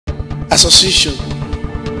Association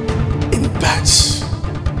imparts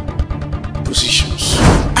positions.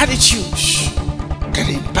 Attitudes can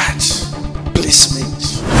impart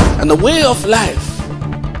placement. And the way of life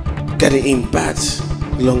can impart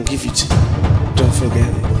longevity. Don't forget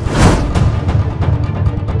it.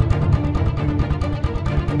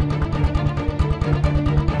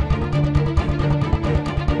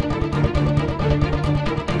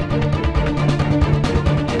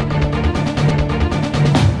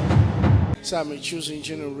 So I'm a choosing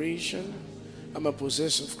generation. I'm a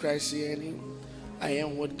possessor of Christ's DNA. I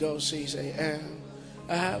am what God says I am.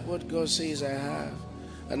 I have what God says I have.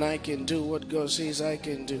 And I can do what God says I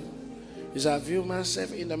can do. As I view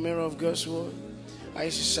myself in the mirror of God's word, I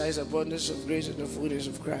exercise abundance of grace and the fullness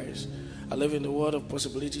of Christ. I live in the world of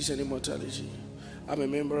possibilities and immortality. I'm a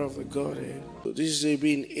member of the Godhead. This is the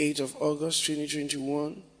being 8th of August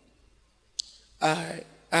 2021. I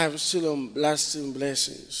am still on blasting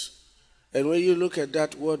blessings. And when you look at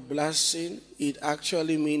that word blasting, it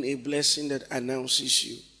actually means a blessing that announces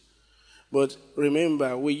you. But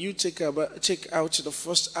remember, when you take out the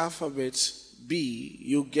first alphabet, B,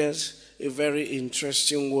 you get a very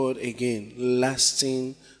interesting word again,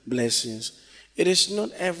 lasting blessings. It is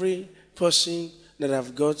not every person that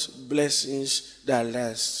have got blessings that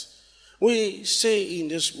last. We stay in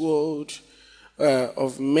this world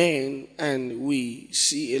of men and we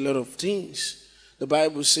see a lot of things. The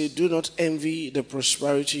Bible says, do not envy the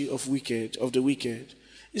prosperity of the wicked.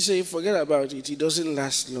 You say, forget about it. It doesn't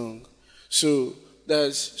last long. So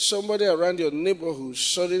there's somebody around your neighborhood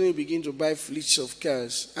suddenly begin to buy fleets of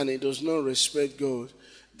cars and he does not respect God.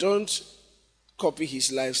 Don't copy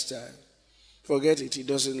his lifestyle. Forget it. It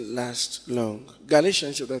doesn't last long.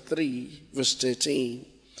 Galatians chapter 3, verse 13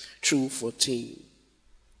 through 14.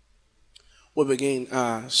 We begin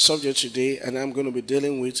our subject today, and I'm going to be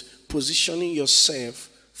dealing with positioning yourself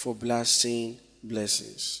for blasting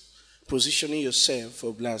blessings. Positioning yourself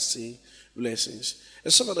for blasting blessings.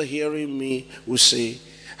 And somebody hearing me will say,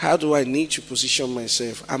 how do I need to position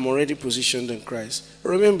myself? I'm already positioned in Christ.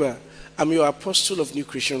 Remember, I'm your apostle of New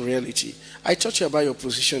Christian Reality. I taught you about your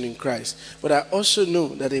position in Christ, but I also know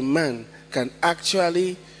that a man can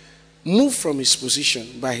actually move from his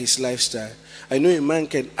position by his lifestyle. I know a man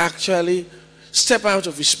can actually step out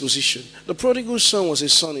of his position. The prodigal son was a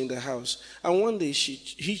son in the house. And one day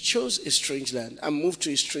he chose a strange land and moved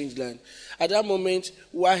to a strange land. At that moment,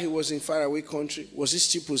 while he was in faraway country, was he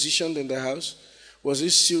still positioned in the house? Was he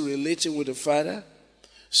still relating with the father?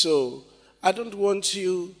 So I don't want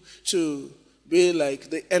you to be like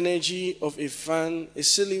the energy of a fan, a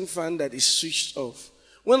ceiling fan that is switched off.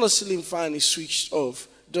 When a ceiling fan is switched off,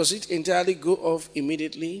 does it entirely go off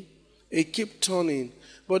immediately? It keeps turning.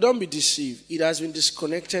 But don't be deceived. It has been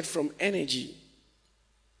disconnected from energy.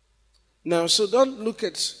 Now, so don't look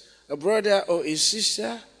at a brother or a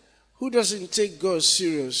sister who doesn't take God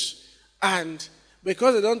serious. And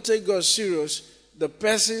because they don't take God serious, the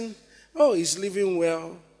person, oh, he's living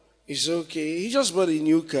well. It's okay. He just bought a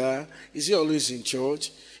new car. Is he always in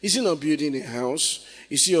church? Is he not building a house?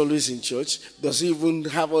 Is he always in church? Does he even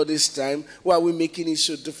have all this time? Why are we making it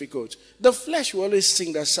so difficult? The flesh will always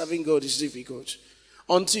think that serving God is difficult.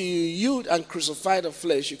 Until you yield and crucify the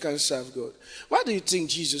flesh, you can't serve God. Why do you think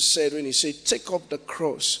Jesus said when he said, take up the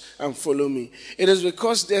cross and follow me? It is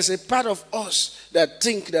because there's a part of us that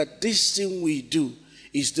think that this thing we do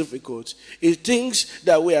is difficult. It thinks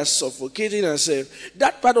that we are suffocating ourselves.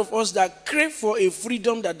 That part of us that crave for a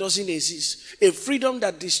freedom that doesn't exist, a freedom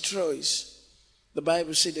that destroys. The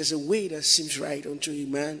Bible says there's a way that seems right unto a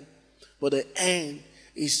man, but the end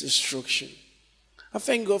is destruction. I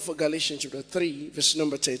thank God for Galatians chapter 3, verse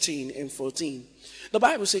number 13 and 14. The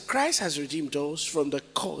Bible says Christ has redeemed us from the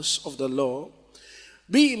curse of the law,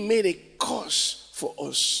 being made a curse for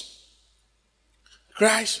us.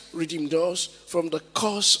 Christ redeemed us from the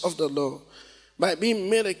curse of the law by being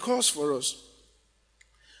made a curse for us.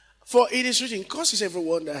 For it is written, cursed is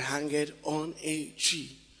everyone that hangeth on a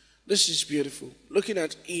tree. This is beautiful. Looking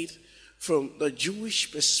at it from the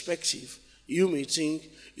Jewish perspective, you may think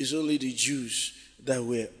it's only the Jews that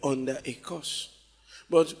were under a curse.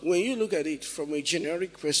 But when you look at it from a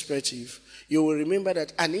generic perspective, you will remember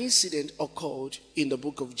that an incident occurred in the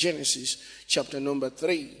book of Genesis, chapter number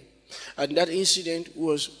 3. And that incident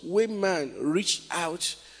was when man reached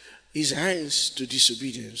out his hands to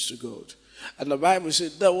disobedience to God. And the Bible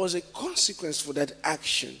said there was a consequence for that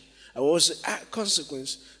action. There was a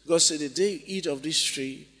consequence. God said, the day you eat of this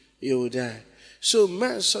tree, you will die. So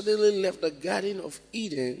man suddenly left the Garden of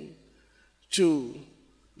Eden to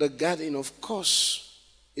the garden of curse.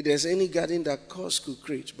 If there's any garden that curse could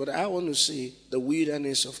create, but I want to say the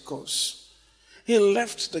wilderness of curse. He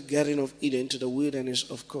left the Garden of Eden to the wilderness,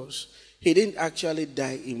 of course. He didn't actually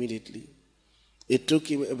die immediately. It took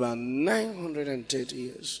him about 930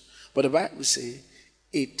 years. But the Bible says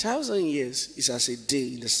 1,000 years is as a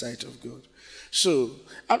day in the sight of God. So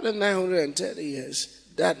after 930 years,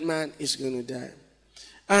 that man is going to die.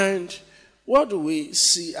 And what do we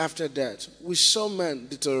see after that? We saw man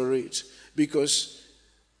deteriorate because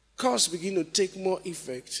curse begin to take more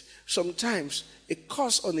effect. Sometimes a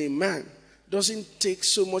curse on a man doesn't take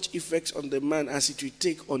so much effect on the man as it will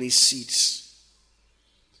take on his seeds.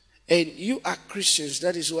 And you are Christians,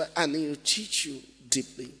 that is why I need to teach you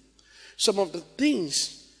deeply. Some of the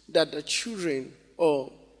things that the children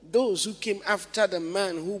or those who came after the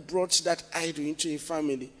man who brought that idol into a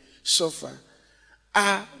family suffer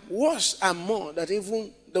are worse and more than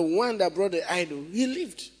even the one that brought the idol. He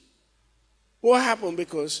lived. What happened?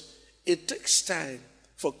 Because it takes time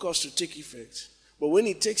for cause to take effect. But when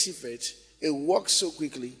it takes effect, it works so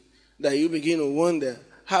quickly that you begin to wonder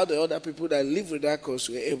how the other people that live with that cause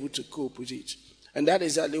were able to cope with it. And that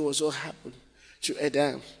is exactly what happened to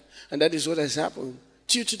Adam. And that is what has happened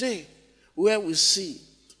to you today, where we see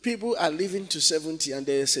people are living to 70 and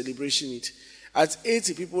they are celebrating it. At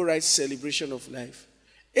 80, people write celebration of life.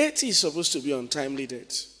 80 is supposed to be untimely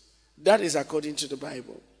death. That is according to the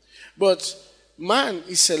Bible. But man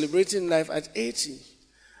is celebrating life at 80.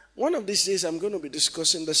 One of these days, I'm going to be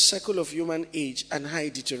discussing the cycle of human age and how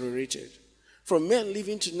it deteriorated. From men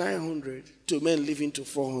living to 900 to men living to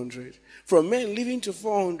 400. From men living to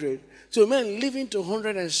 400 to men living to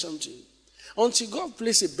 100 and something. Until God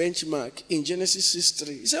placed a benchmark in Genesis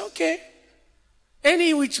 6:3. He said, okay,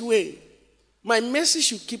 any which way, my message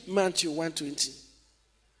should keep man to 120.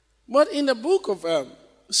 But in the book of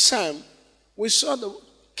Psalm, we saw the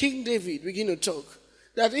King David begin to talk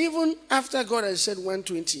that even after God had said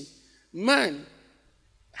 120, man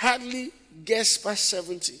hardly gets past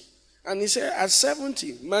 70. And he said at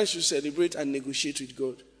 70, man should celebrate and negotiate with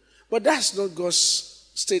God. But that's not God's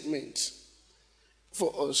statement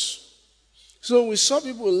for us. So we saw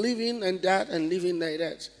people living and that and living like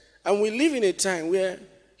that. And we live in a time where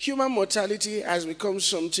human mortality has become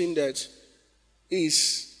something that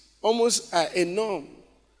is almost a norm.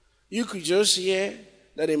 You could just hear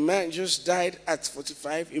that a man just died at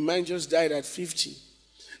 45, a man just died at 50.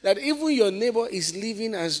 That even your neighbor is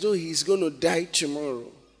living as though he's going to die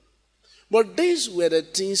tomorrow. But these were the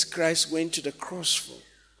things Christ went to the cross for.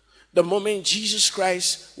 The moment Jesus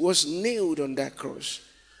Christ was nailed on that cross,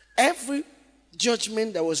 every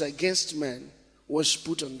judgment that was against man was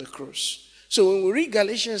put on the cross. So when we read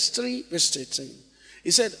Galatians 3 verse 13,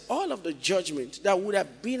 he said all of the judgment that would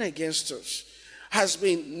have been against us has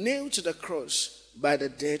been nailed to the cross by the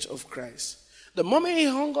death of Christ. The moment he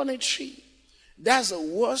hung on a tree, that's the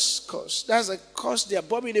worst curse. That's the curse, the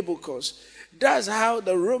abominable curse. That's how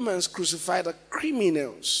the Romans crucified the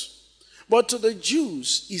criminals. But to the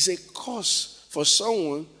Jews, it's a curse for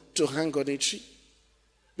someone to hang on a tree.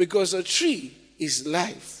 Because a tree is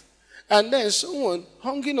life. And then someone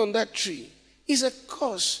hanging on that tree is a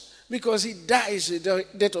curse because he dies the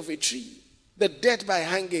death of a tree. The death by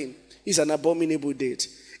hanging is an abominable death.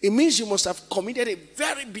 It means you must have committed a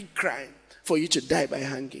very big crime for you to die by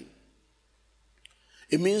hanging.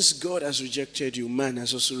 It means God has rejected you. Man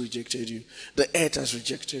has also rejected you. The earth has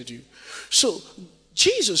rejected you. So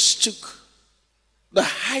Jesus took the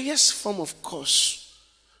highest form of curse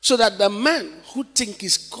so that the man who thinks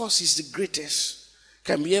his curse is the greatest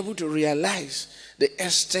can be able to realize the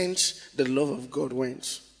extent the love of God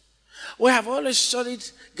went. We have always studied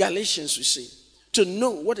Galatians, we see, to know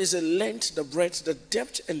what is the length, the breadth, the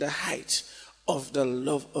depth, and the height of the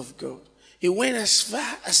love of God. He went as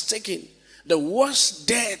far as taking the worst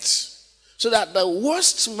death so that the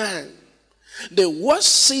worst man, the worst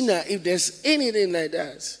sinner, if there's anything like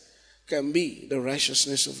that, can be the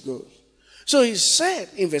righteousness of God. So he said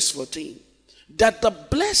in verse 14 that the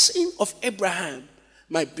blessing of Abraham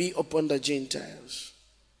might be upon the Gentiles.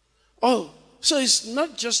 Oh, so it's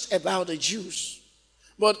not just about the Jews,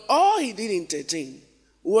 but all he did in 13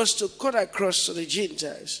 was to cut across to the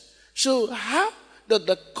Gentiles. So how did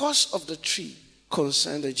the curse of the tree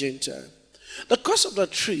concern the Gentile? The curse of the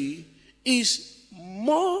tree is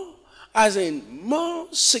more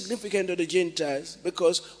significant to the Gentiles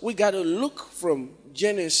because we got to look from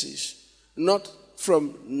Genesis, not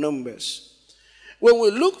from Numbers. When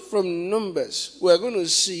we look from Numbers, we're going to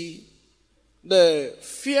see the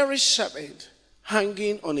fiery serpent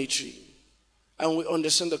hanging on a tree. And we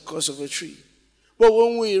understand the cause of a tree. But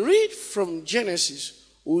when we read from Genesis,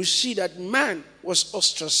 we see that man was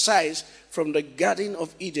ostracized from the Garden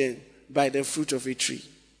of Eden by the fruit of a tree.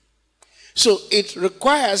 So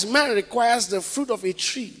man requires the fruit of a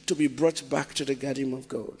tree to be brought back to the garden of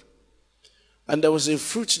God. And there was a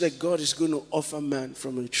fruit that God is going to offer man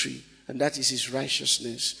from a tree, and that is his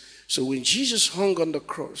righteousness. So when Jesus hung on the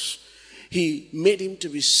cross, he made him to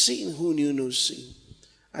be sin who knew no sin.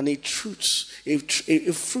 And a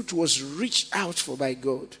fruit was reached out for by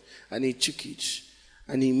God, and he took it,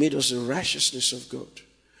 and he made us the righteousness of God.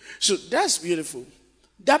 So that's beautiful.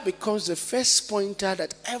 That becomes the first pointer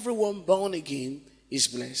that everyone born again is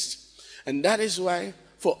blessed. And that is why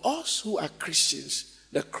for us who are Christians,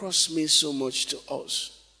 the cross means so much to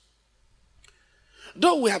us.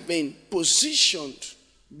 Though we have been positioned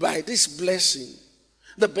by this blessing,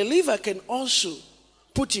 the believer can also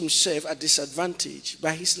put himself at disadvantage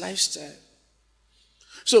by his lifestyle.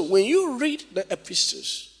 So when you read the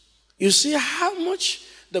epistles, you see how much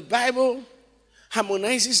the Bible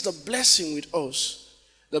harmonizes the blessing with us.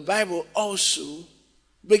 The Bible also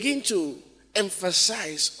begins to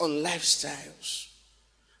emphasize on lifestyles.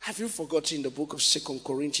 Have you forgotten the book of 2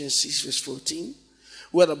 Corinthians 6 verse 14,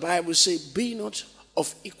 where the Bible says, be not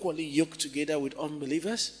of equally yoked together with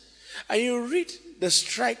unbelievers? And you read the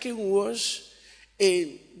striking words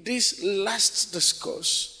in this last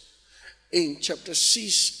discourse in chapter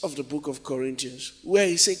 6 of the book of Corinthians, where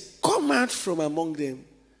he said, come out from among them.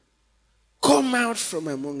 Come out from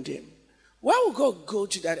among them. Why would God go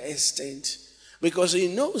to that extent? Because he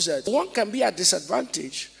knows that one can be at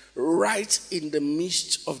disadvantage right in the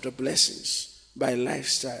midst of the blessings by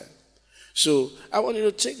lifestyle. So I want you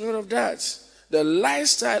to take note of that. The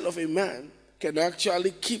lifestyle of a man can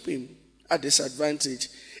actually keep him at disadvantage,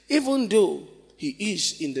 even though he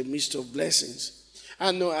is in the midst of blessings.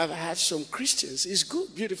 I know I've had some Christians. It's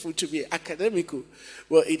good, beautiful to be academical.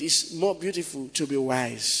 Well, it is more beautiful to be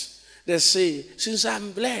wise. They say, since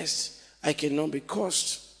I'm blessed, I cannot be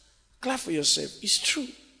cursed. Clap for yourself. It's true.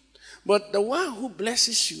 But the one who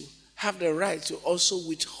blesses you have the right to also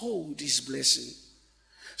withhold his blessing.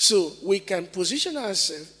 So we can position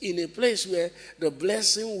ourselves in a place where the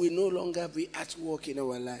blessing will no longer be at work in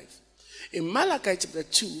our life. In Malachi chapter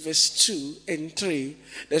 2, verse 2 and 3,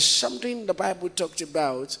 there's something the Bible talked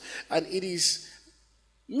about, and it is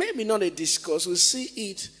maybe not a discourse. We'll see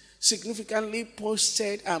it significantly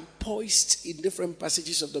posted and poised in different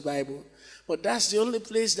passages of the Bible. But that's the only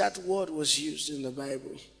place that word was used in the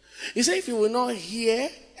Bible. He said, if you will not hear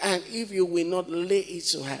and if you will not lay it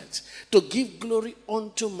to heart, to give glory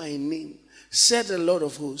unto my name, said the Lord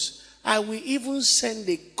of hosts, I will even send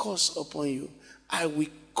a curse upon you. I will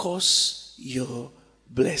curse your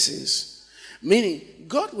blessings. Meaning,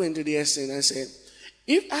 God went to the extent and said,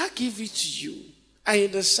 if I give it to you and you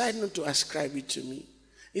decide not to ascribe it to me,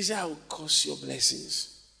 he said, I will curse your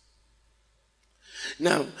blessings.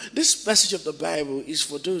 Now, this passage of the Bible is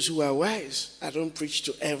for those who are wise. I don't preach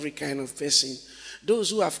to every kind of person.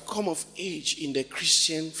 Those who have come of age in the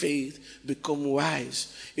Christian faith become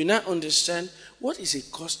wise. You now understand what is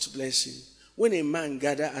a cursed blessing. When a man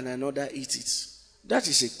gather and another eat it, that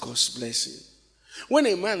is a cursed blessing. When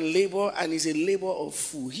a man labor and is a labor of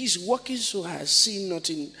food, he's working so hard, seeing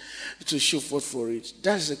nothing to show forth for it.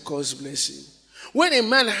 That's a cursed blessing. When a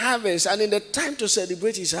man harvests and in the time to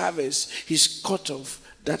celebrate his harvest, he's cut off,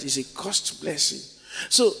 that is a cursed blessing.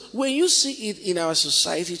 So when you see it in our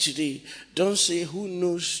society today, don't say, who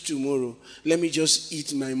knows tomorrow? Let me just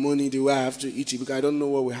eat my money the way I have to eat it because I don't know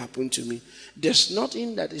what will happen to me. There's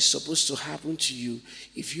nothing that is supposed to happen to you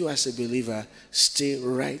if you as a believer stay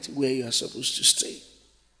right where you are supposed to stay.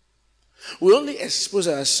 We only expose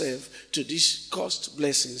ourselves to these cursed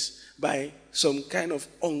blessings by some kind of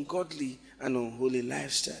ungodly and unholy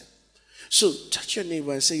lifestyle. So touch your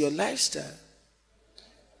neighbor and say, your lifestyle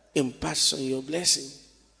imparts on your blessing.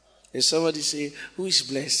 And somebody say, who is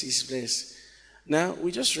blessed is blessed. Now,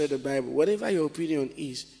 we just read the Bible. Whatever your opinion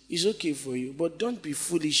is okay for you, but don't be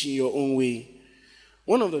foolish in your own way.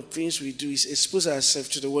 One of the things we do is expose ourselves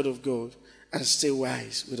to the Word of God and stay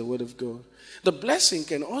wise with the Word of God. The blessing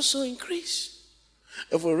can also increase.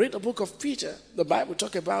 If we read the book of Peter, the Bible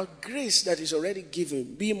talks about grace that is already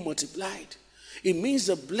given, being multiplied. It means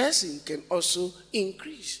the blessing can also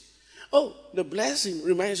increase. Oh, the blessing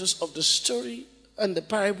reminds us of the story and the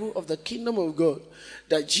parable of the kingdom of God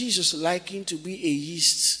that Jesus likened to be a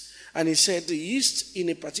yeast. And he said the yeast in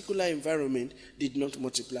a particular environment did not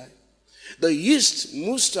multiply. The yeast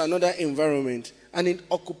moves to another environment and it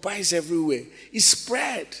occupies everywhere. It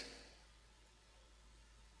spread.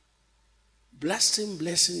 Blasting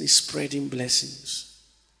blessing is spreading blessings.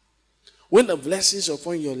 When the blessings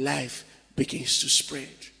upon your life begins to spread,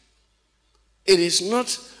 it is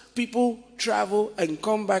not people travel and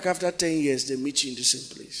come back after 10 years, they meet you in the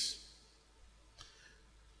same place.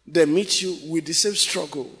 they meet you with the same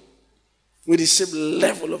struggle, with the same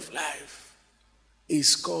level of life.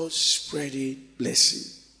 It's called spreading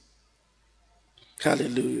blessing.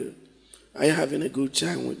 Hallelujah. Are you having a good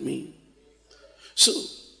time with me? So,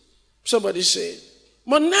 somebody said,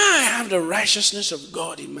 but now I have the righteousness of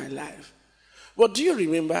God in my life. But do you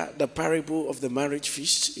remember the parable of the marriage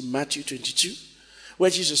feast in Matthew 22, where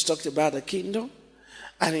Jesus talked about the kingdom?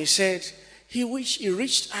 And he said, he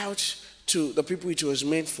reached out to the people it was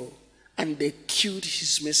meant for, and they killed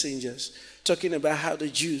his messengers, talking about how the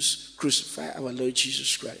Jews crucified our Lord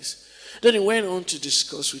Jesus Christ. Then he went on to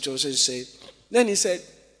discuss with us and said,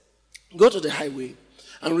 go to the highway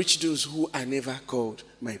and reach those who are never called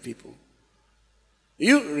my people.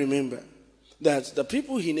 You remember that the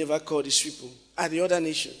people he never called his people are the other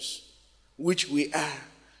nations, which we are.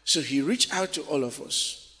 So he reached out to all of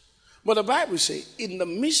us. But the Bible says, in the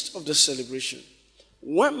midst of the celebration,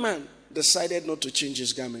 one man decided not to change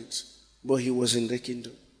his garments, but he was in the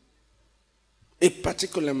kingdom. A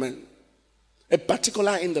particular man, a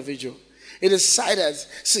particular individual. He decided,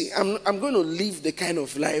 see, I'm going to live the kind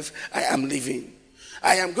of life I am living.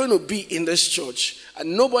 I am going to be in this church,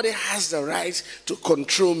 and nobody has the right to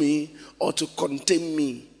control me or to contain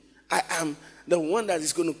me. I am the one that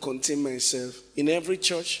is going to contain myself. In every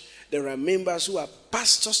church, there are members who are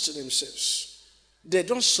pastors to themselves. They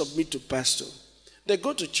don't submit to pastor. They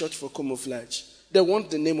go to church for camouflage. They want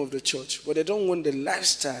the name of the church, but they don't want the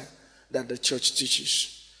lifestyle that the church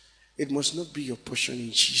teaches. It must not be your portion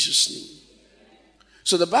in Jesus' name.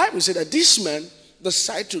 So the Bible said that this man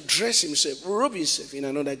decided to dress himself, robe himself in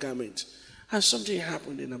another garment. And something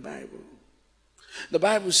happened in the Bible. The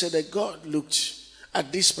Bible said that God looked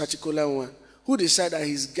at this particular one who decided that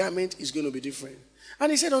his garment is going to be different.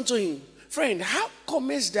 And he said unto him, friend, how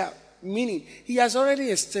comest thou? Meaning, he has already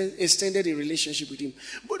extended a relationship with him.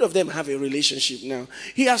 Both of them have a relationship now.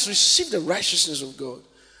 He has received the righteousness of God.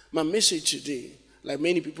 My message today, like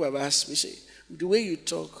many people have asked me, say, the way you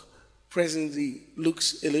talk presently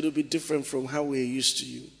looks a little bit different from how we're used to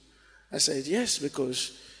you. I said, yes,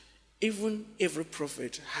 because even every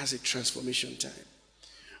prophet has a transformation time.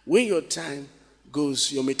 When your time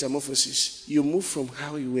goes, your metamorphosis, you move from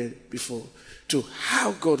how you were before to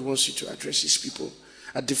how God wants you to address his people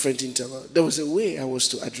at different intervals. There was a way I was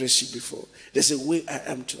to address you before. There's a way I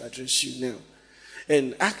am to address you now.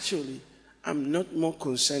 And actually, I'm not more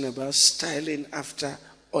concerned about styling after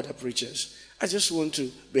other preachers. I just want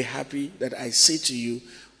to be happy that I say to you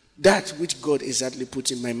that which God exactly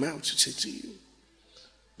put in my mouth to say to you.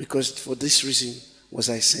 Because for this reason was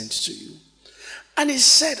I sent to you. And he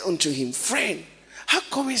said unto him, friend, how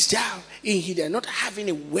comest thou in hither not having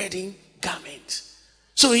a wedding garment?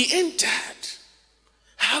 So he entered.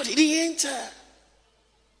 How did he enter?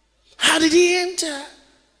 How did he enter?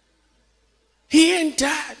 He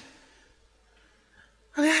entered.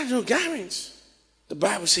 And he had no garments. The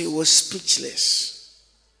Bible says he was speechless.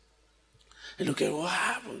 And look at what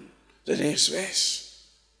happened. The next verse.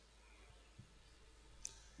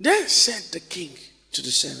 Then said the king to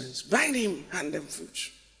the servants, bind him hand and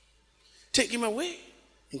foot. Take him away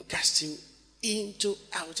and cast him into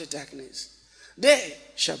outer darkness. There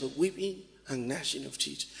shall be weeping and gnashing of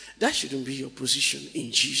teeth. That shouldn't be your position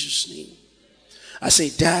in Jesus' name. I say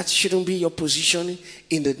that shouldn't be your position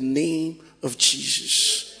in the name of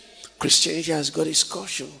Jesus. Christianity has got its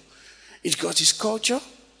culture. It's got its culture.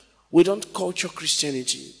 We don't culture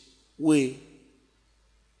Christianity. We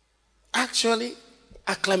actually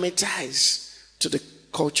acclimatize to the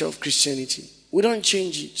culture of Christianity. We don't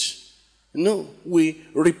change it. No, we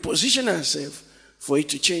reposition ourselves for it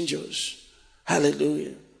to change us.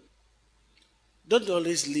 Hallelujah. Don't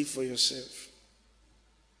always live for yourself.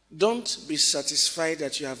 Don't be satisfied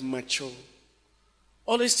that you have matured.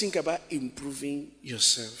 Always think about improving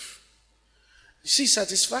yourself. You see,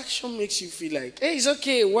 satisfaction makes you feel like, hey, it's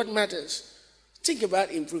okay, what matters? Think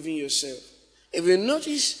about improving yourself. If you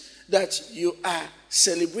notice that you are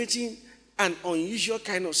celebrating an unusual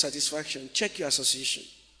kind of satisfaction, check your association.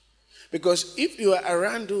 Because if you are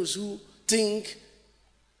around those who think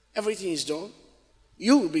everything is done,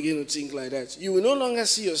 you will begin to think like that. You will no longer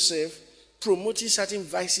see yourself promoting certain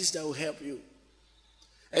vices that will help you.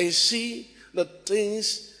 And you see the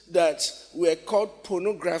things that were called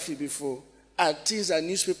pornography before are things that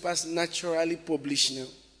newspapers naturally publish now.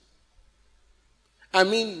 I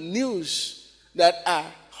mean, news that are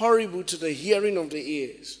horrible to the hearing of the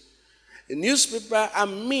ears. A newspaper,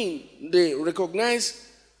 they recognize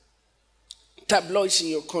tabloids in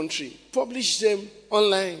your country, publish them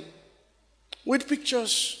online with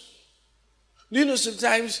pictures. Do you know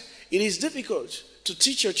sometimes it is difficult to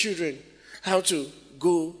teach your children how to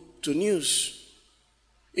go to news?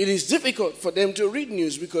 It is difficult for them to read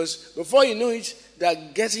news because before you know it, they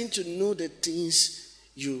are getting to know the things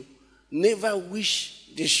you never wish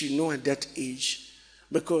they should know at that age.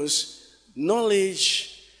 Because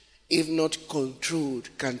knowledge, if not controlled,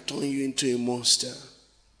 can turn you into a monster.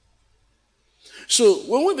 So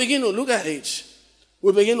when we begin to look at it,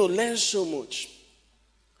 we begin to learn so much.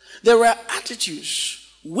 There are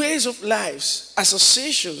attitudes, ways of lives,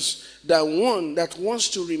 associations that one that wants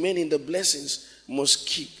to remain in the blessings must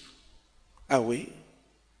keep away.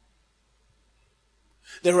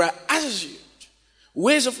 There are attitudes,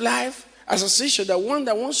 ways of life, associations that one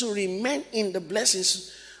that wants to remain in the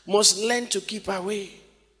blessings must learn to keep away.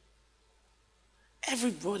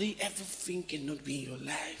 Everybody, everything cannot be in your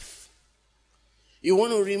life. You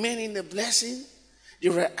want to remain in the blessing,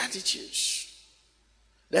 there are attitudes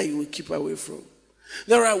that you will keep away from.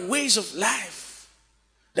 There are ways of life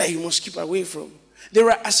that you must keep away from. There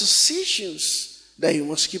are associations that you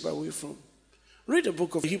must keep away from. Read the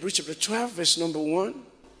book of Hebrews chapter 12, verse number 1.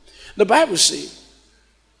 The Bible says,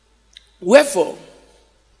 wherefore,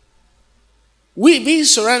 we being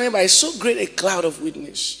surrounded by so great a cloud of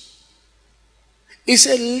witness, he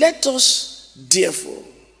said, let us therefore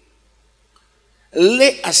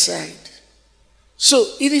lay aside. So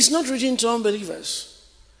it is not written to unbelievers.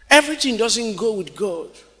 Everything doesn't go with God.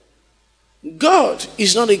 God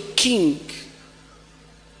is not a king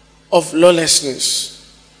of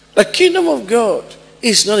lawlessness. The kingdom of God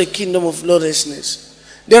is not a kingdom of lawlessness.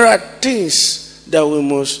 There are things that we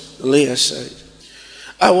must lay aside.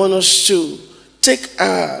 I want us to take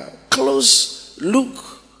a close look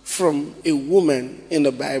from a woman in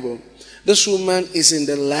the Bible. This woman is in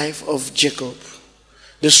the life of Jacob.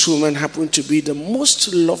 This woman happened to be the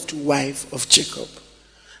most loved wife of Jacob.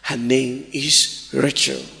 Her name is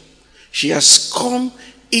Rachel. She has come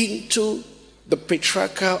into the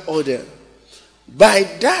patriarchal order. By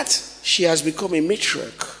that, she has become a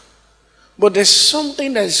matriarch. But there's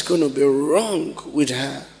something that is going to be wrong with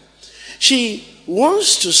her. She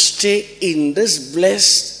wants to stay in this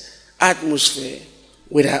blessed atmosphere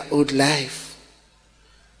with her old life.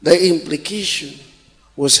 The implication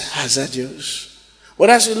was hazardous. But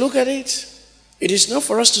as we look at it, it is not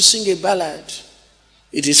for us to sing a ballad.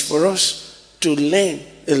 It is for us to learn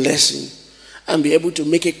a lesson and be able to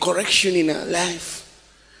make a correction in our life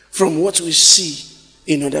from what we see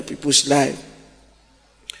in other people's life.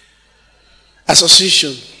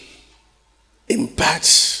 Association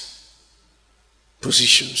imparts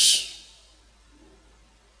positions.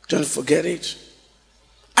 Don't forget it.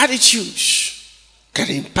 Attitudes can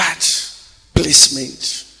impart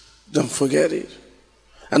placement. Don't forget it.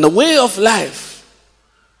 And the way of life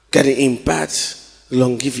can impart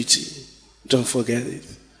longevity. Don't forget it.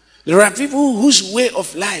 There are people whose way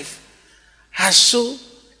of life has so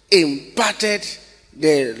imparted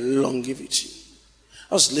their longevity.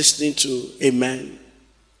 I was listening to a man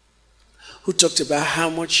who talked about how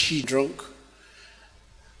much he drank,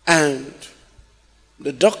 and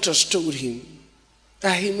the doctors told him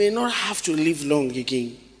that he may not have to live long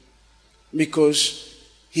again because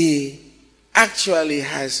he actually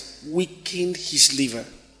has weakened his liver.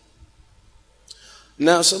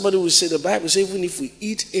 Now somebody will say, the Bible says, even if we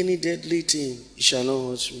eat any deadly thing, it shall not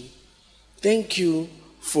hurt me. Thank you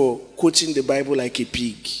for quoting the Bible like a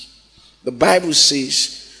pig. The Bible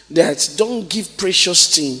says that don't give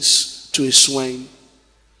precious things to a swine.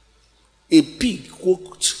 A pig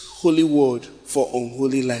quotes holy word for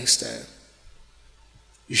unholy lifestyle.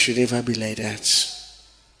 You should never be like that.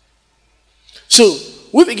 So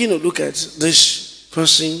we begin to look at this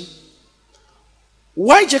person.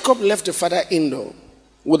 Why Jacob left the father-in-law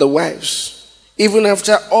with the wives, even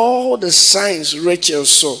after all the signs Rachel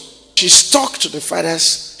saw. She stuck to the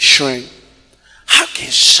father's shrine. How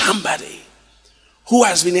can somebody who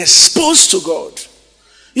has been exposed to God,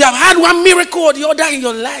 you have had one miracle or the other in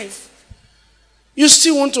your life, you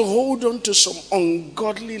still want to hold on to some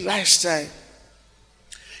ungodly lifestyle?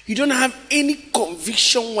 You don't have any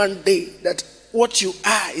conviction one day that what you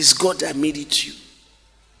are is God that made it you.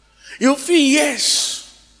 You feel, yes,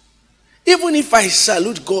 even if I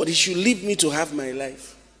salute God, He should leave me to have my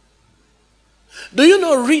life. Do you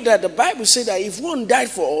not read that the Bible says that if one died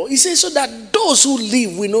for all, He says so that those who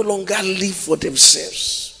live will no longer live for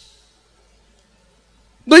themselves.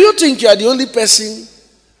 Do you think you are the only person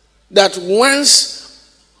that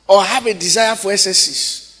wants or have a desire for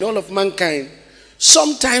excesses? All of mankind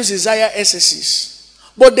sometimes desire excesses.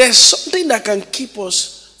 But there's something that can keep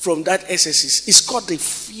us from that excesses. It's called the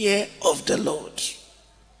fear of the Lord.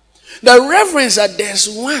 The reverence that there's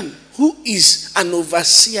one who is an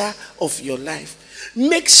overseer of your life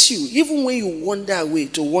makes you, even when you wander away,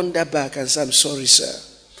 to wander back and say, I'm sorry, sir.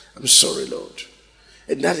 I'm sorry, Lord.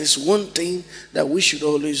 And that is one thing that we should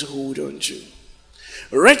always hold on to.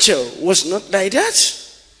 Rachel was not like that.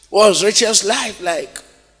 What was Rachel's life like?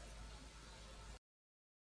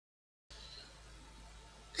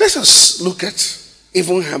 Let us look at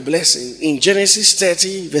even her blessing in Genesis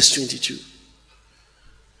 30, verse 22.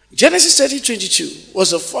 Genesis 30:22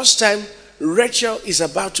 was the first time Rachel is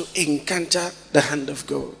about to encounter the hand of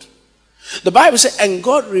God. The Bible says, and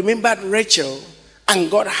God remembered Rachel, and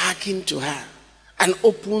God hearkened to her and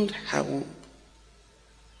opened her womb.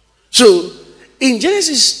 So, in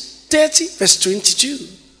Genesis 30, verse 22,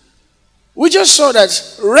 we just saw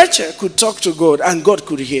that Rachel could talk to God and God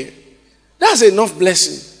could hear. That's enough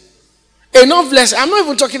blessing. Enough blessing. I'm not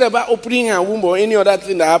even talking about opening her womb or any other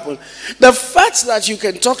thing that happened. The fact that you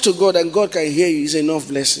can talk to God and God can hear you is enough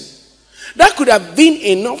blessing. That could have been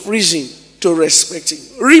enough reason to respect him.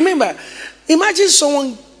 Remember, imagine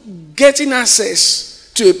someone getting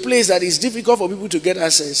access to a place that is difficult for people to get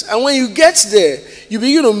access. And when you get there, you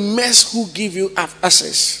begin to mess who give you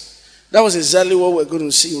access. That was exactly what we're going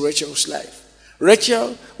to see in Rachel's life.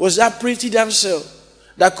 Rachel was that pretty damsel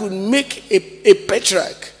that could make a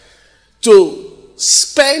patriarch to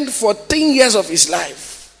spend 14 years of his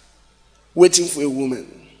life waiting for a woman.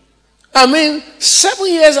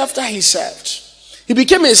 7 years after he served, he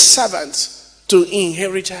became a servant to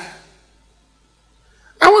inherit her.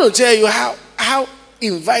 I want to tell you how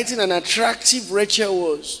inviting and attractive Rachel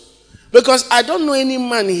was. Because I don't know any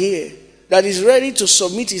man here that is ready to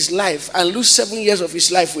submit his life and lose 7 years of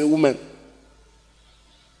his life for a woman.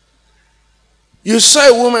 You saw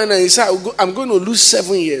a woman and you said, I'm going to lose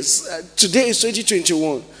 7 years. Today is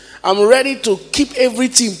 2021. I'm ready to keep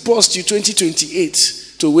everything post to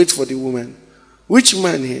 2028 to wait for the woman. Which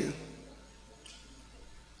man here?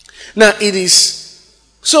 Now, it is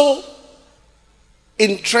so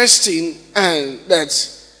interesting and that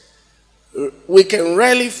we can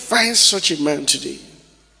rarely find such a man today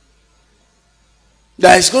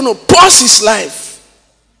that is going to pause his life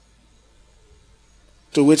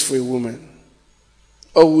to wait for a woman.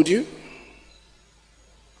 Or would you?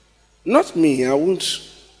 Not me, I won't.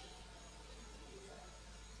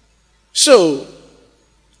 So,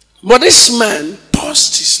 but this man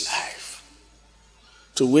paused his life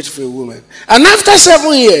to wait for a woman. And after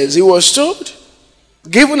 7 years, he was told,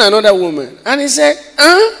 given another woman. And he said,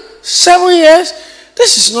 7 years?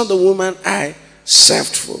 This is not the woman I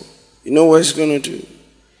served for. You know what he's going to do?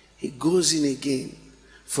 He goes in again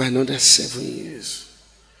for another 7 years.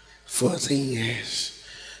 14 years.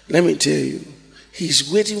 Let me tell you,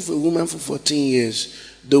 he's waiting for a woman for 14 years.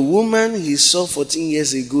 The woman he saw 14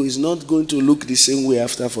 years ago is not going to look the same way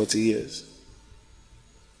after 40 years.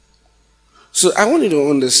 So I want you to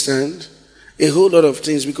understand a whole lot of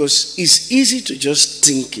things because it's easy to just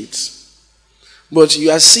think it. But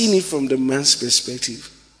you are seeing it from the man's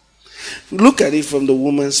perspective. Look at it from the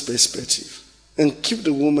woman's perspective and keep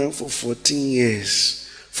the woman for 14 years.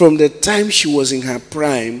 From the time she was in her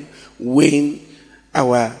prime when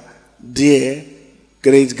our dear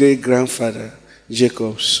great-great-grandfather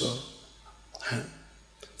Jacob saw her.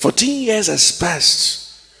 14 years has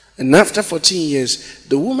passed. And after 14 years,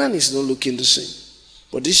 the woman is not looking the same.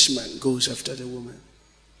 But this man goes after the woman.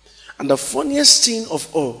 And the funniest thing of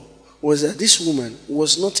all was that this woman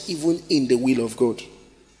was not even in the will of God.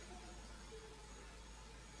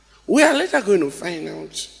 We are later going to find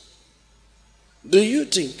out. Do you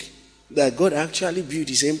think that God actually built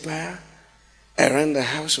his empire around the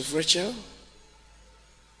house of Rachel?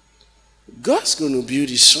 God's going to build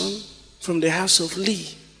his son from the house of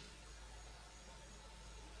Lee.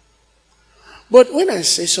 But when I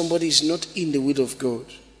say somebody is not in the will of God,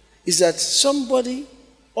 is that somebody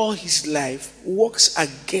all his life works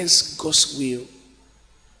against God's will.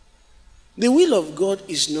 The will of God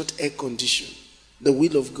is not air condition. The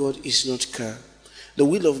will of God is not car. The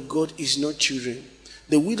will of God is not children.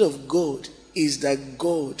 The will of God is that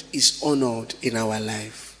God is honored in our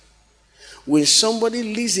life. When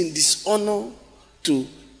somebody lives in dishonor to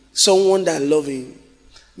someone that loves him,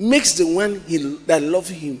 makes the one that loves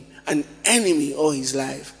him an enemy all his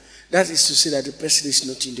life, that is to say that the person is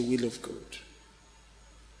not in the will of God.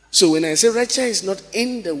 So when I say Rachel is not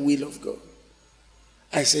in the will of God,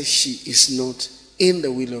 I say she is not in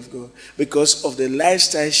the will of God because of the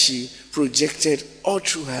lifestyle she projected all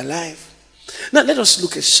through her life. Now let us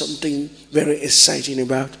look at something very exciting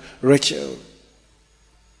about Rachel.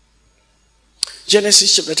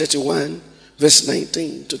 Genesis chapter 31, verse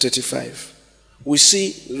 19 to 35. We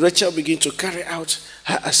see Rachel begin to carry out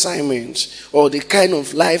her assignments or the kind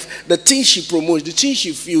of life, the things she promotes, the things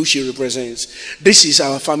she feels she represents. This is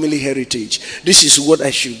our family heritage. This is what I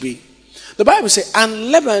should be. The Bible says, and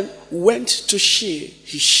Laban went to shear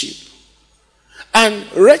his sheep.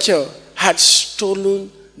 And Rachel had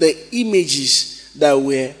stolen the images that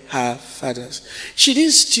were her father's. She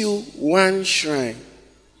didn't steal one shrine.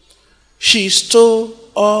 She stole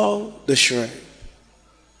all the shrine.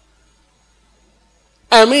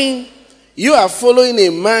 I mean, you are following a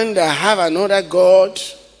man that have another God,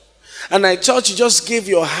 and I thought you just gave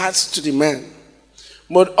your heart to the man.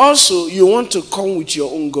 But also, you want to come with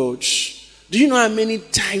your own gods. Do you know how many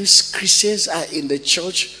times Christians are in the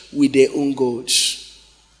church with their own gods?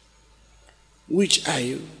 Which are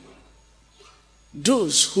you?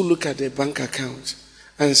 Those who look at their bank account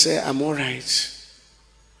and say, I'm all right.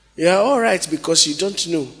 You are all right because you don't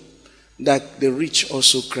know that the rich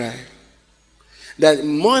also cry. That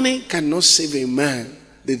money cannot save a man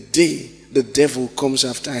the day the devil comes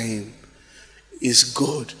after him. Is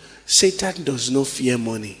God. Satan does not fear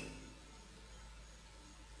money.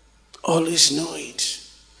 Always know it.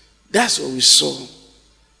 That's what we saw.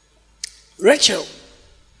 Rachel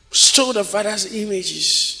stole the father's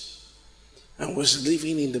images and was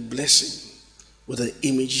living in the blessing with the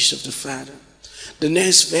images of the father. The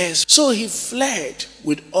next verse. So he fled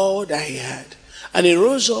with all that he had. And he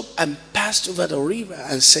rose up and passed over the river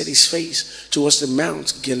and set his face towards the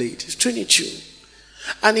Mount Gilead. 22.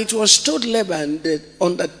 And it was told Laban that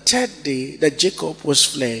on the third day that Jacob was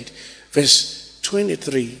fled. Verse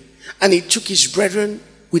 23. And he took his brethren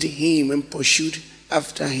with him and pursued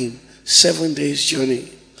after him 7 days' journey.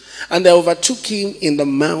 And they overtook him in the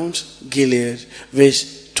Mount Gilead.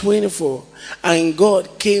 Verse 24. And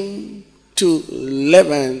God came to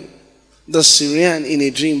Laban the Syrian in a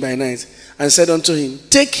dream by night and said unto him,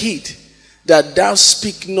 take heed that thou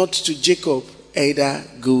speak not to Jacob either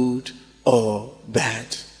good or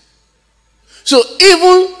bad. So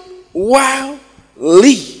even while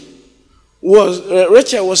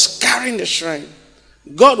Rachel was carrying the shrine,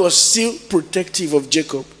 God was still protective of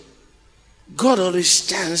Jacob. God always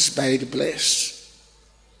stands by the blessed.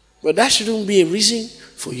 But that shouldn't be a reason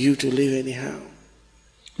for you to live anyhow.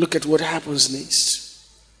 Look at what happens next.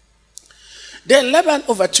 Then Laban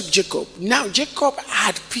overtook Jacob. Now Jacob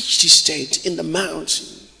had pitched his tent in the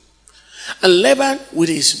mountain. And Laban with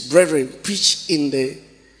his brethren pitched in the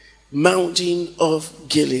mountain of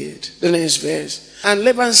Gilead. The next verse. And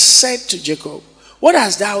Laban said to Jacob, what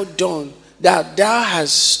hast thou done that thou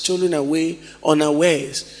hast stolen away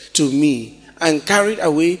unawares to me and carried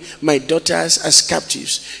away my daughters as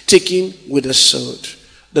captives, taken with a sword?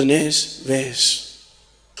 The next verse.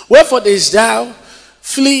 Wherefore didst thou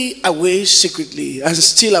flee away secretly and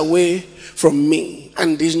steal away from me,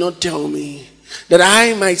 and did not tell me, that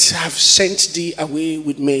I might have sent thee away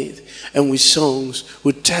with mirth and with songs,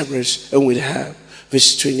 with tabrets and with harp?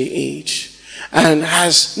 Verse 28. And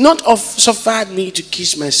hast not suffered me to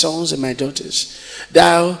kiss my sons and my daughters.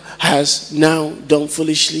 Thou hast now done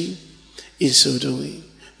foolishly in so doing.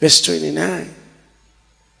 Verse 29.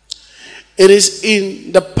 It is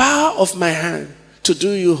in the power of my hand to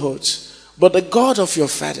do you hurt, but the God of your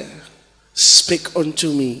father spake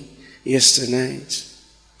unto me yesternight.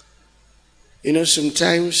 You know,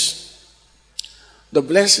 sometimes the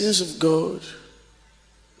blessings of God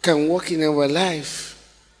can work in our life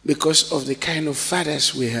because of the kind of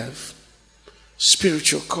fathers we have.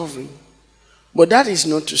 Spiritual covering. But that is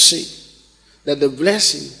not to say that the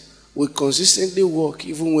blessing will consistently work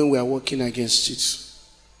even when we are working against it.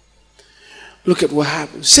 Look at what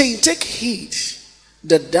happens. Saying, take heed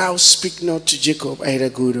that thou speak not to Jacob either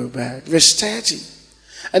good or bad. Verse 30.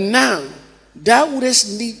 And now thou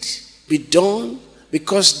wouldest need be done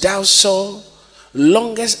because thou saw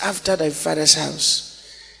longest after thy father's house.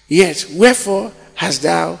 Yet wherefore hast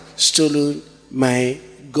thou stolen my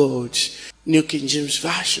gods? New King James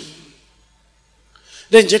Version.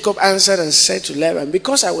 Then Jacob answered and said to Laban,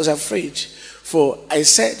 because I was afraid, for I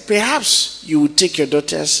said, perhaps you would take your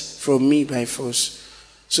daughters from me by force.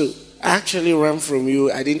 So I actually ran from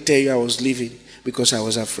you. I didn't tell you I was leaving because I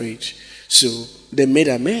was afraid. So they made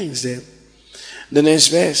amends then. The next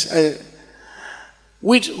verse.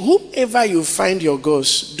 With whomever you find your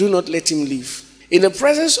gods, do not let him leave. In the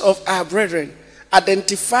presence of our brethren,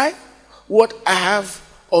 identify what I have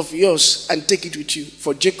of yours and take it with you.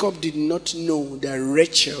 For Jacob did not know that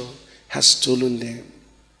Rachel has stolen them.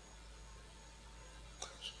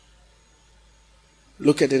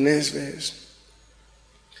 Look at the next verse.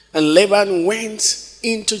 And Laban went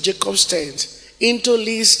into Jacob's tent, into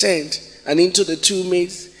Leah's tent, and into the two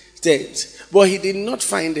maids' tent. But he did not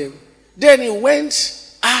find them. Then he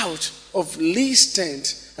went out of Leah's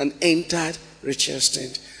tent and entered Rachel's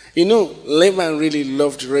tent. You know, Laban really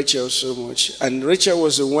loved Rachel so much. And Rachel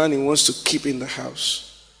was the one he wants to keep in the house.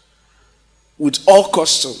 with all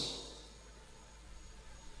custom.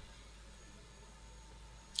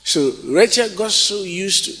 So Rachel got so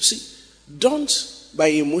used to, see, don't by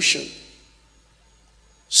emotion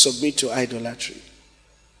submit to idolatry.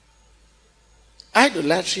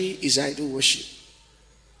 Idolatry is idol worship.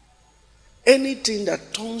 Anything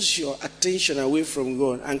that turns your attention away from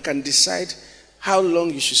God and can decide how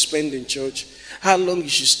long you should spend in church, how long you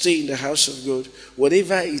should stay in the house of God,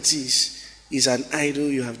 whatever it is an idol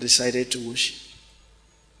you have decided to worship.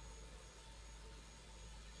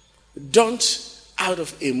 Don't, out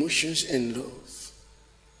of emotions and love,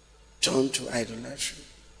 turn to idolatry.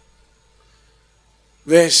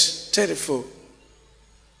 Verse 34.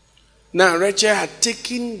 Now Rachel had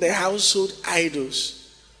taken the household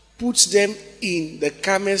idols, put them in the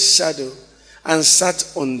camel's saddle, and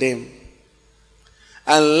sat on them.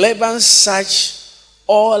 And Laban searched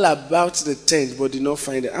all about the tent, but did not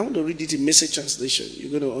find it. I want to read it in Message translation.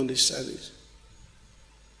 You're going to understand it.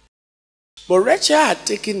 But Rachel had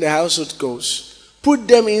taken the household gods, put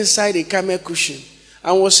them inside a camel cushion,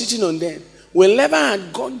 and was sitting on them. When Laban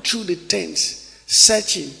had gone through the tents,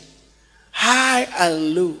 searching high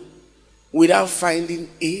and low, without finding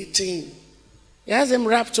a thing, he has them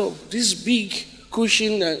wrapped up. This big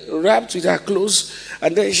cushion wrapped with her clothes,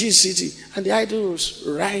 and then she's sitting, and the idol was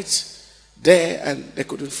right there, and they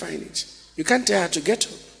couldn't find it. You can't tell her to get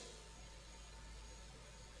up.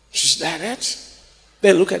 She's like that.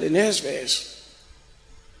 Then look at the next verse.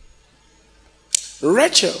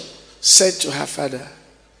 Rachel said to her father,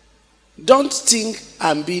 don't think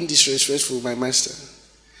I'm being disrespectful, my master,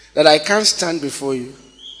 that I can't stand before you,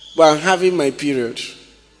 but I'm having my period.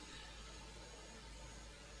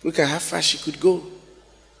 Look at how far she could go.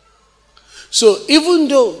 So even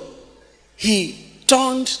though he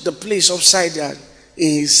turned the place upside down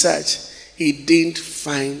in his search, he didn't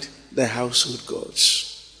find the household gods.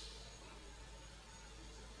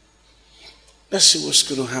 Let's see what's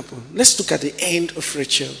going to happen. Let's look at the end of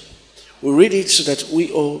Rachel. We'll read it so that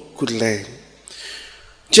we all could learn.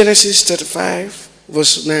 Genesis 35,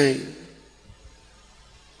 verse 9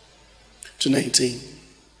 to 19.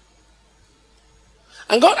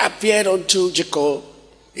 And God appeared unto Jacob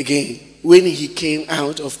again when he came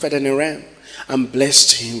out of Padan Aram, and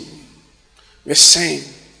blessed him. Verse 10.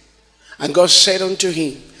 And God said unto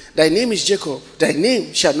him, thy name is Jacob. Thy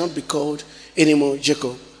name shall not be called anymore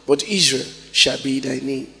Jacob, but Israel shall be thy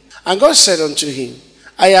name. And God said unto him,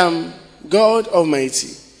 I am God Almighty.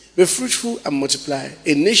 Be fruitful and multiply.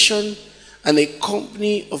 A nation and a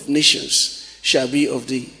company of nations shall be of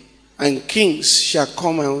thee, and kings shall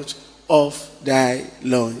come out of thy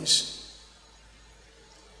loins.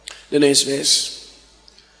 The next verse.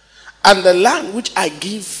 And the land which I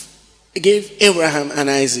gave Abraham and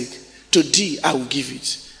Isaac, to thee I will give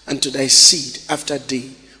it, and to thy seed after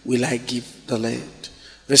thee will I give the land.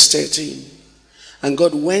 Verse 13. And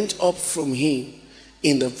God went up from him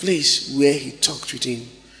in the place where he talked with him.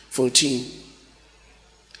 14.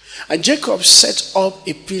 And Jacob set up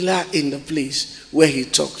a pillar in the place where he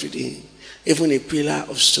talked with him, even a pillar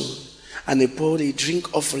of stone. And they poured a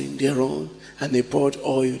drink offering thereon, and they poured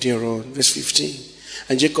oil thereon. Verse 15.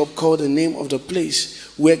 And Jacob called the name of the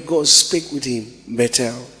place where God spake with him,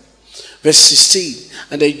 Bethel. Verse 16.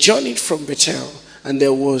 And they journeyed from Bethel, and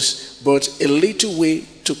there was but a little way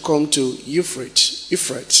to come to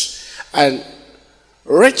Euphrates. And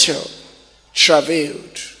Rachel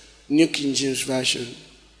travailed, New King James Version.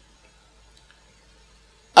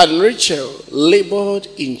 And Rachel labored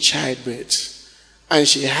in childbirth, and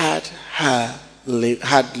she had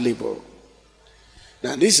labor.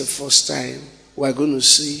 Now this is the first time we're going to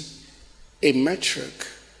see a matriarch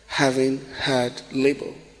having had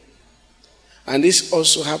labor. And this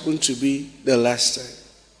also happened to be the last time.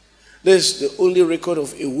 This is the only record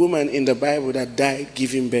of a woman in the Bible that died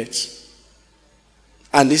giving birth.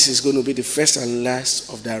 And this is going to be the first and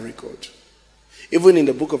last of that record. Even in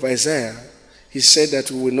the book of Isaiah, he said that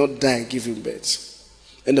we will not die giving birth.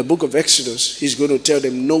 In the book of Exodus, he's going to tell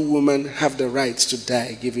them no woman have the right to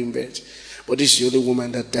die giving birth. But this is the only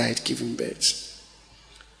woman that died giving birth.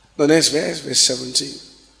 The next verse, verse 17.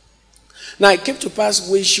 Now it came to pass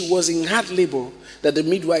when she was in hard labor that the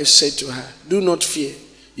midwife said to her, do not fear,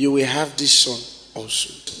 you will have this son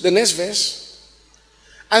also. The next verse.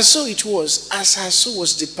 And so it was, as her soul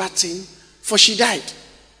was departing, for she died,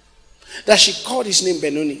 that she called his name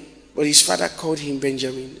Benoni, but his father called him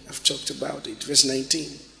Benjamin. I've talked about it. Verse 19.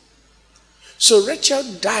 So Rachel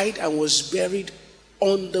died and was buried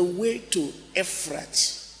on the way to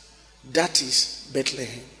Ephrath, that is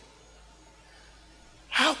Bethlehem.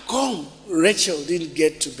 How come Rachel didn't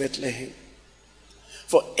get to Bethlehem?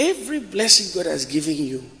 For every blessing God has given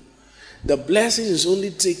you, The blessing is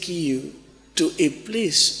only taking you to a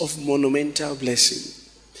place of monumental blessing.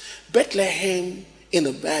 Bethlehem in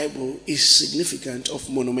the Bible is significant of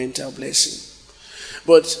monumental blessing.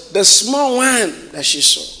 But the small one that she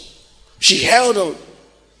saw, she held on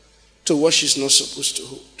to what she's not supposed to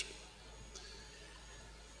hold.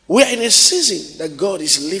 We are in a season that God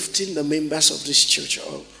is lifting the members of this church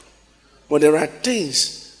up. But there are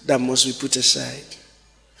things that must be put aside.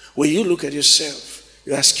 When you look at yourself,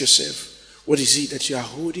 you ask yourself, what is it that you are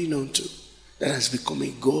holding on to that has become a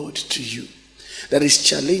God to you, that is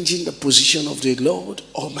challenging the position of the Lord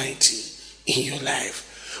Almighty in your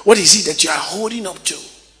life? What is it that you are holding up to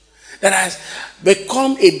that has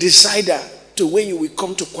become a decider to when you will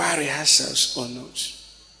come to choir rehearsals or not?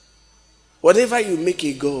 Whatever you make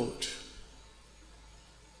a God,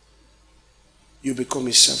 you become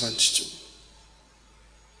a servant to.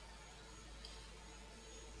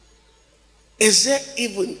 Is there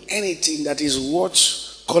even anything that is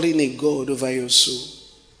worth calling a God over your soul?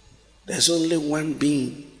 There's only one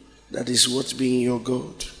being that is worth being your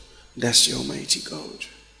God. That's the Almighty God.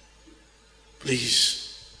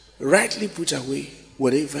 Please, rightly put away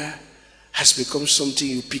whatever has become something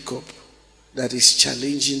you pick up that is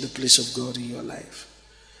challenging the place of God in your life.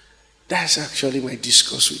 That's actually my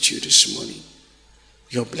discourse with you this morning.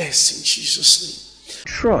 You're blessed in Jesus' name.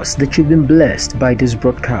 Trust that you've been blessed by this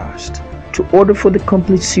broadcast. To order for the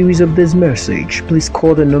complete series of this message, please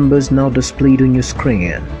call the numbers now displayed on your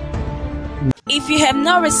screen. If you have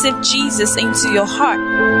not received Jesus into your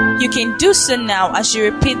heart, you can do so now as you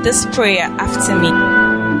repeat this prayer after me.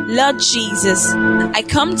 Lord Jesus, I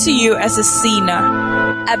come to you as a sinner.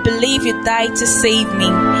 I believe you died to save me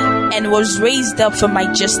and was raised up for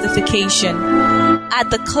my justification. I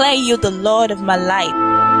declare you the Lord of my life.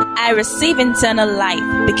 I receive eternal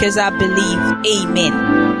life because I believe.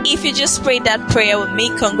 Amen. If you just prayed that prayer with me,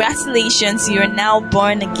 congratulations, you are now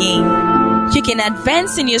born again. You can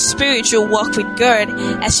advance in your spiritual walk with God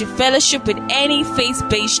as you fellowship with any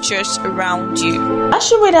faith-based church around you.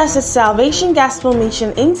 Usher with us at Salvation Gospel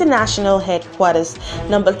Mission International Headquarters,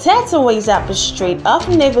 number 30 Ways Up Street, off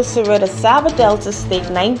Naval Road, Sabah Delta State,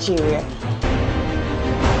 Nigeria.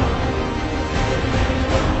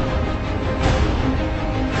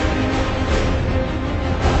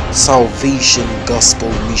 Salvation Gospel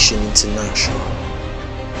Mission International.